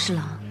谢刘侍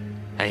郎。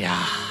哎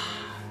呀，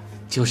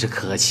就是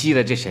可惜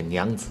了这沈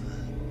娘子，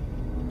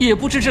也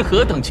不知是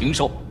何等禽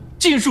兽，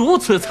竟如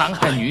此残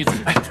害女子。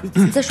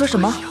你在说什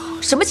么？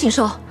什么禽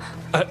兽？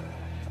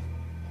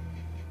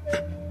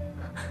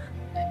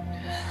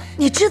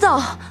你知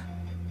道？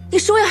你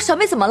说呀，小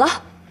妹怎么了？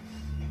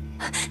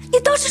你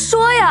倒是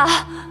说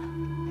呀！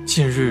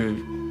近日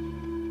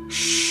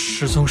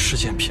失踪事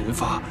件频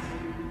发，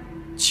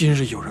今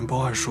日有人报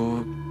案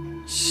说，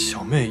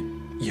小妹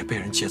也被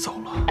人劫走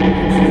了。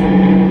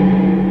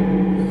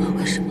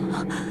为什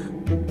么？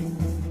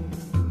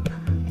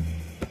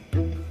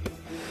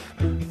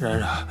冉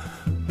冉，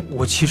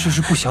我其实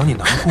是不想你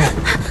难过。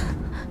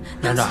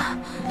冉冉，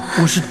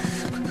我是，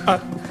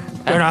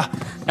冉冉，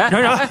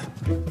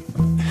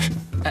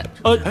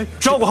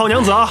照顾好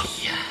娘子啊。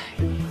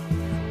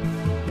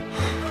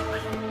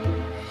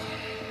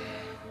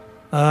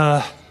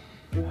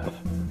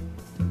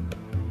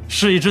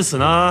事已至此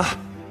呢，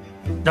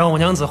让我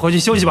娘子回去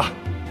休息吧。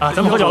啊，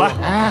咱们喝酒来。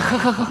哎，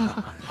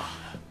喝。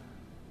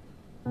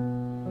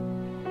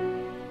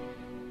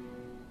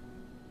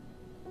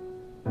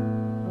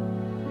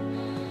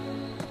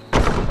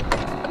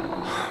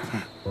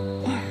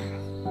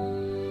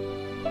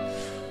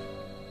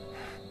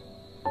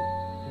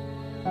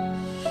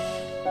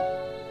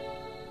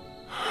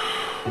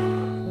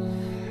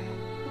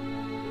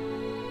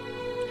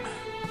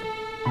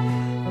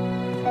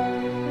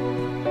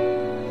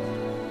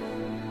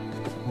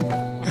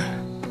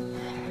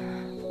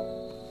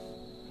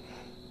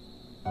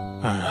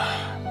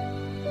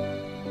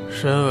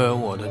身为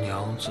我的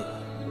娘子，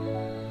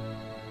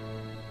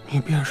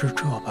你便是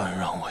这般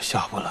让我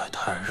下不来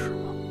台是吗？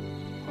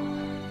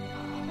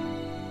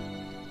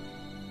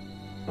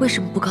为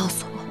什么不告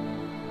诉我？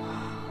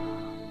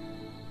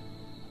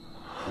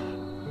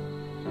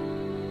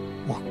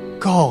我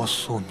告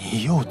诉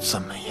你又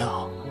怎么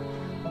样？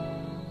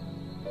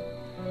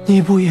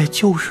你不也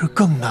就是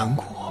更难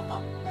过吗？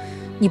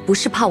你不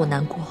是怕我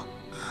难过，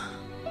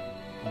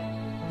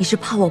你是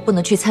怕我不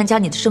能去参加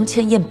你的升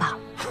迁宴罢了。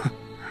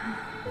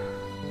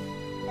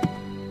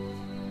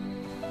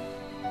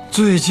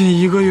最近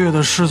1个月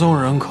的失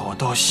踪人口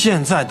到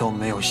现在都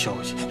没有消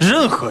息，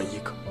任何一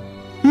个。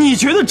你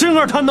觉得真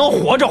儿她能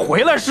活着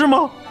回来是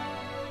吗？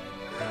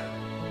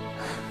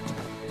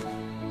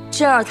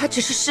真儿她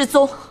只是失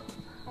踪。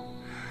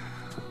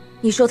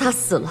你说她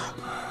死了，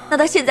那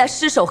她现在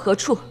尸首何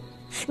处？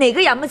哪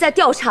个衙门在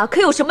调查？可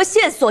有什么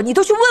线索？你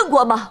都去问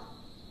过吗？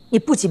你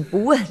不仅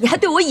不问，你还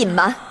对我隐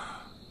瞒，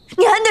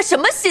你安的什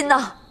么心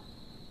呢？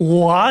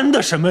我安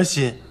的什么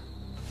心？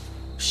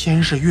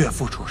先是岳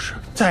父出事，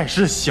再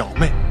是小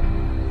妹，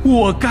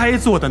我该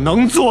做的、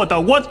能做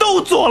的我都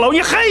做了，你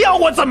还要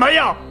我怎么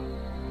样？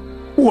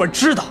我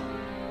知道，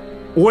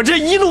我这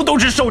一路都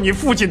是受你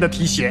父亲的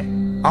提携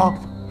啊！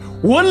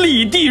我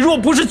李弟若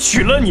不是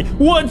娶了你，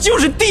我就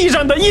是地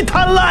上的一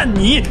滩烂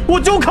泥，我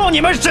就靠你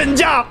们沈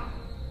家。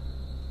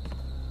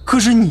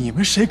可是你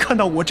们谁看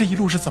到我这一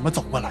路是怎么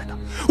走过来的？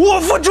我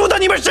付出的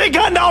你们谁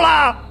看到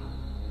了？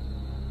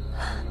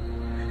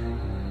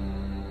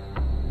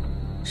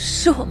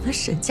是我们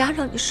沈家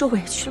让你受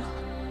委屈了。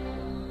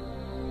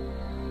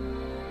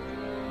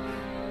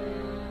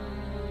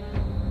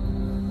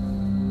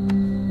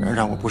冉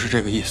冉，我不是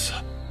这个意思，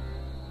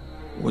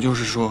我就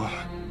是说，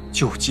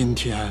就今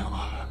天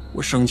啊，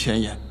我升迁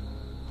宴，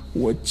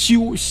我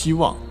就希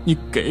望你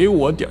给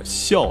我点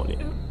笑脸，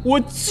我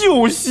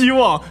就希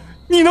望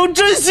你能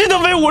真心的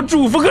为我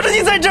祝福。可是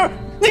你在这儿，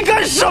你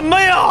干什么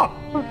呀？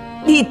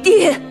李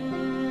弟，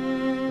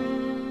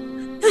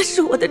那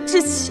是我的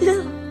至亲啊。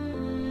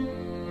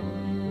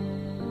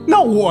那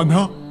我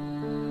呢？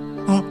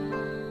啊，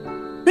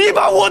你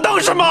把我当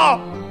什么？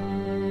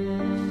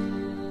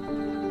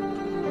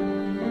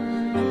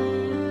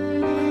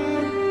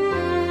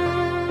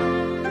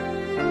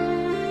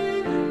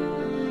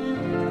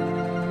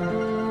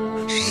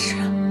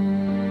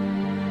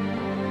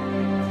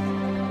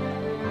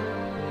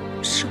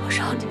是我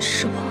让你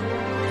失望了。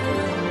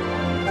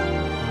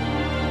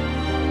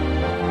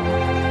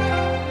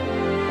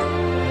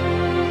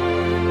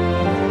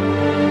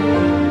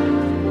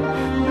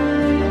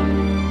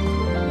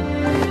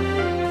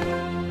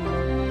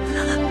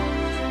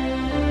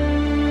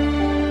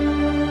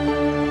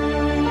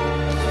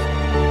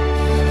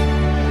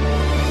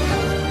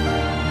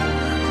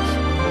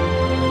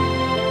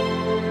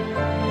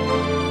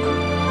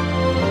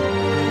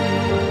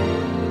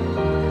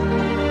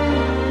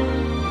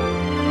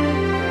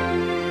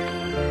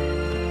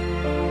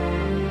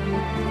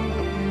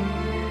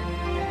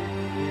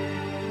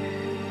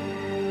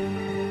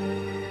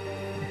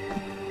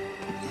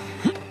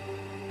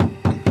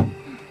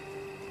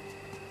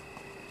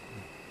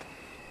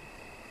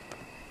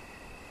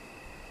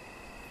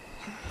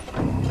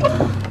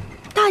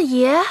大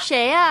爷？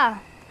谁呀？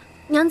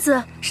娘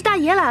子，是大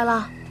爷来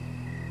了。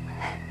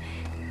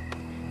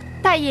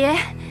大爷，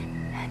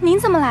您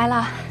怎么来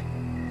了？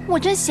我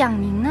正想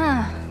您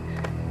呢。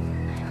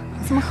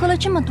怎么喝了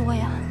这么多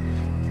呀？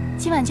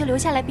今晚就留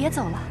下来，别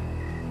走了。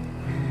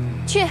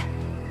去，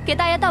给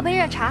大爷倒杯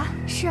热茶。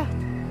是。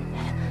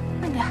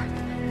慢点。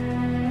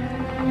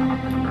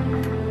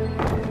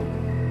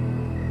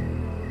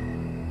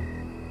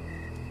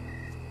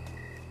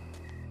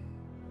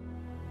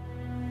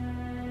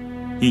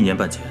1年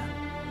半前，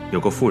有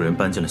个妇人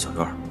搬进了小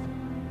院，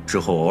之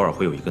后偶尔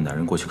会有一个男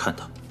人过去看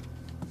她。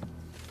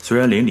虽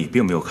然邻里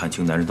并没有看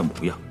清男人的模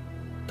样，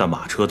但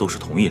马车都是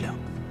同一辆，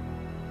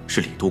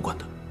是李督管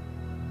的。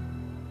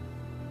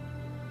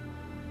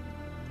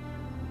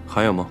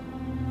还有吗？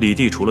李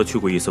弟除了去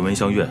过一次温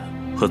香院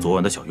和昨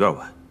晚的小院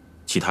外，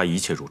其他一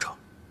切如常。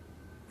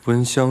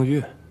温香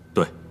院？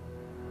对，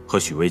和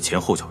许巍前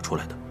后脚出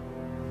来的。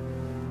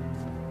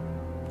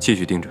继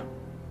续盯着。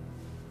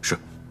是。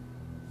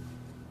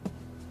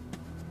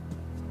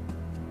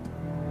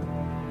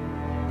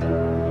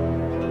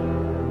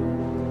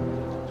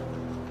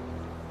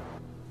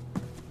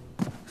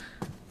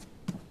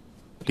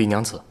李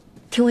娘子，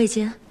廷尉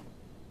监，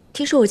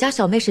听说我家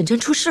小妹沈甄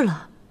出事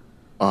了。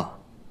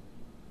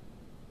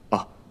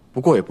不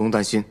过也不用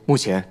担心，目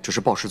前只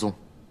是报失踪。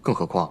更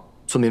何况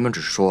村民们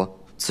只是说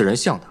此人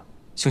像他，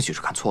兴许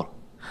是看错了。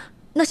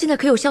那现在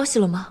可有消息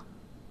了吗？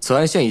此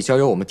案现已交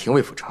由我们廷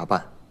尉府查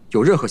办，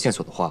有任何线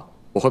索的话，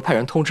我会派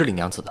人通知李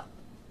娘子的。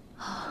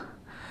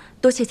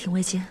多谢廷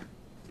尉监。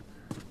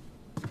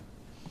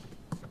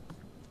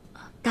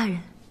大人，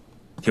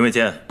廷尉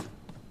监，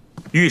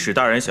御史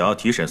大人想要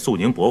提审肃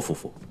宁伯夫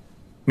妇，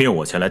命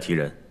我前来提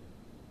人。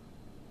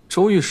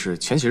周御史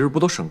前几日不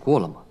都审过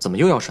了吗？怎么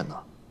又要审呢？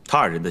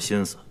大人的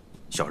心思，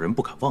小人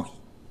不敢妄议。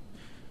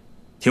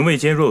廷尉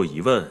监若有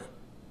疑问，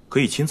可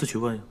以亲自去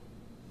问呀。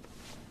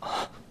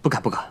不敢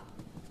不敢。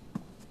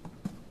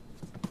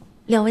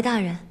两位大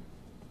人，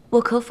我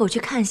可否去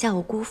看一下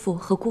我姑父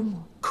和姑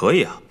母？可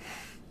以啊。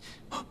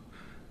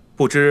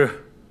不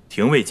知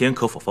廷尉监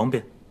可否方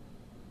便？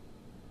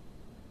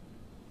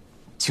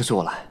请随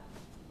我来。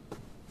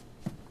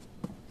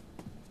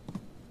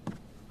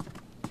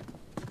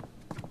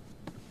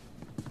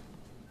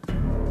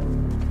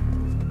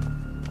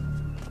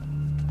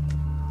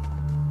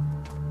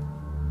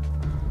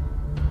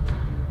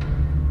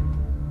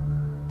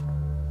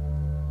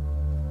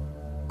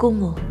姑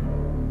母，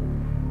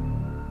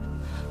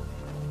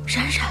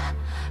冉冉，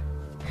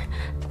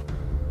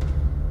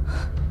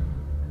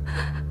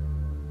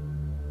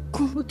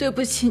姑母对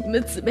不起你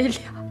们姊妹俩。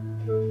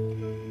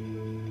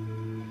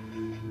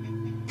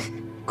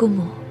姑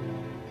母，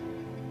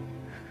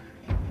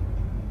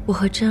我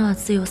和真儿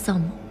自幼丧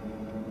母，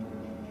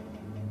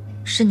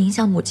是您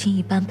像母亲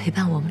一般陪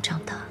伴我们长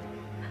大。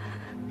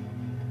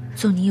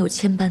纵您有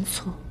千般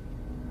错，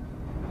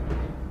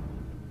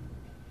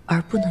而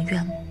不能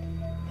怨母。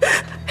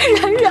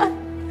冉冉，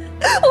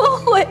我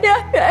悔呀，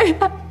冉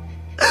冉，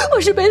我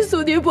是被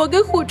肃宁伯给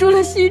唬住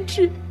了心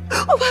智，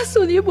我怕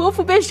肃宁伯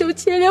腹背受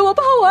牵连，我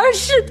怕我儿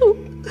仕途，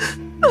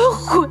我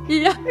悔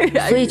呀，冉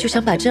冉。所以就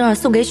想把真儿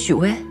送给许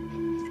巍。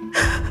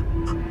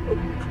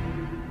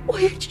我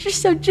也只是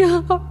想真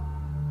儿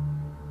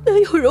能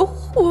有人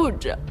护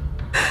着，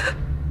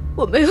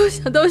我没有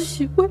想到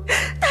许巍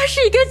他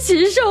是一个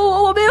禽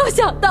兽，我没有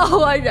想到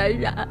啊，冉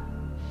冉。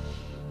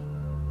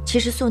其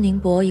实肃宁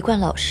伯一贯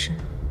老实，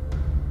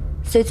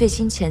虽最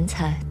心钱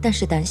财，但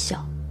是胆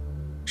小，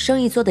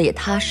生意做得也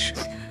踏实，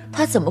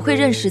他怎么会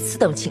认识此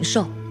等禽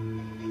兽？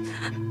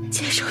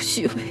接受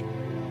许巍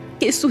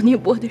给肃宁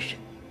伯的人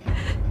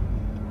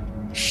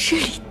是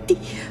李棣。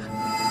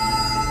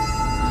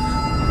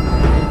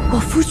我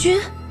夫君，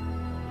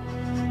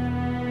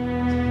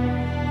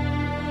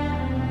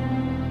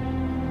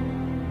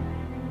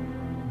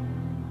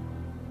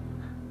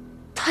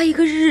他一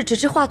个日日只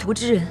知画图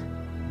之人，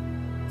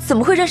怎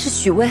么会认识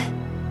许巍？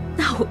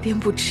那我便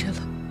不知了。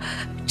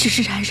只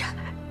是冉冉，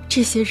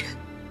这些人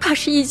怕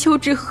是一丘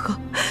之貉，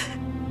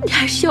你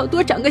还是要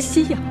多长个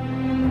心眼，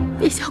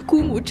别像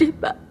姑母这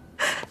般。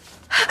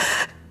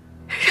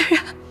冉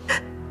冉，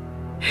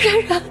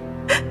冉冉。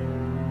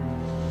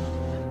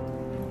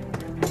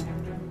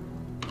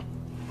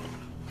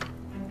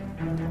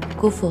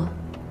姑父，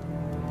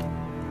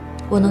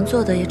我能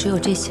做的也只有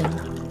这些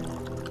了。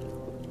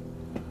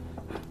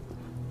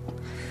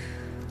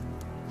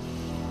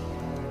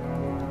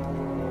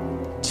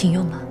请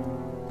用吧。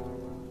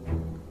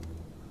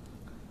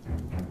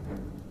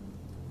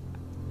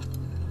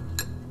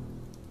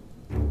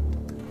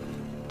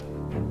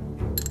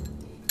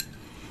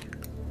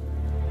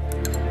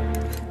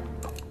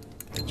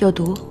有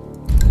毒。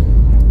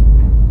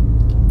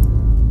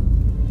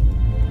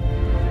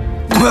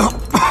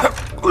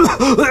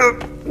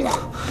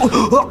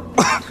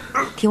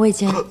廷尉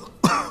监，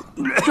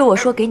若我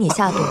说给你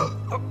下毒，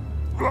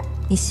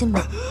你信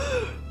吗？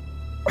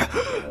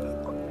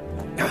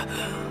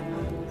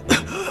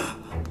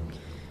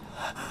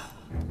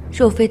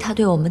若非他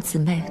对我们姊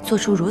妹做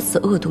出如此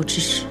恶毒之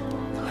事，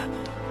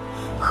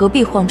何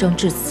必慌张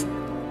至此？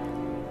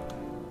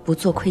不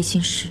做亏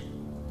心事，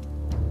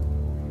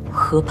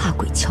何怕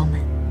鬼敲门？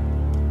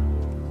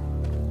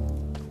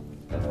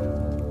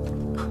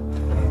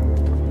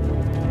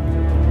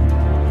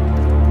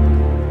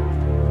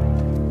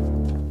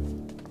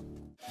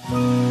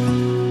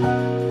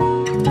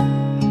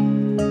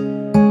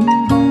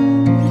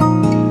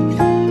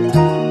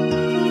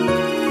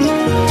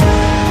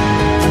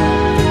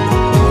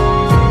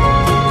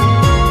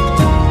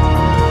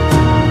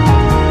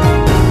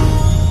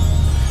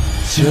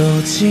酒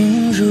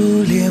尽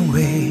如帘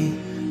微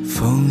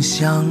风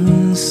相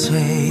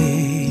随，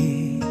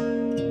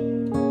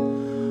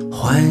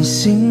唤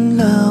醒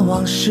了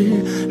往事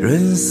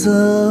润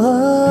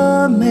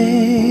色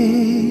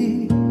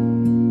眉。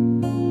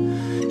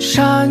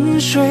山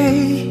水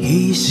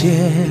一泻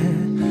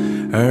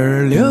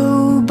而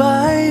留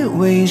白，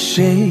为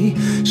谁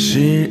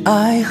是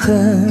爱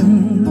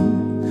恨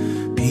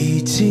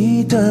笔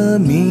记的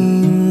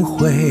明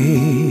慧？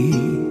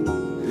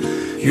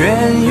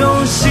愿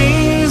用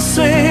心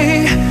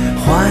碎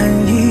换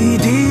一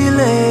滴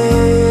泪，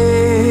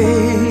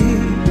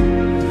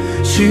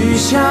去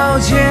消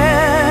减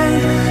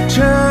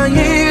这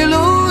一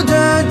路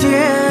的颠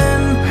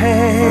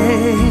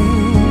沛。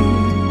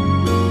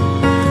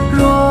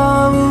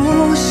若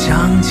无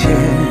相欠，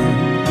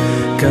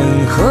更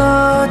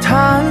何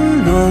谈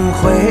沦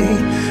会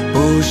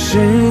不是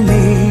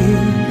你，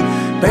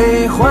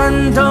悲欢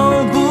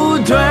都不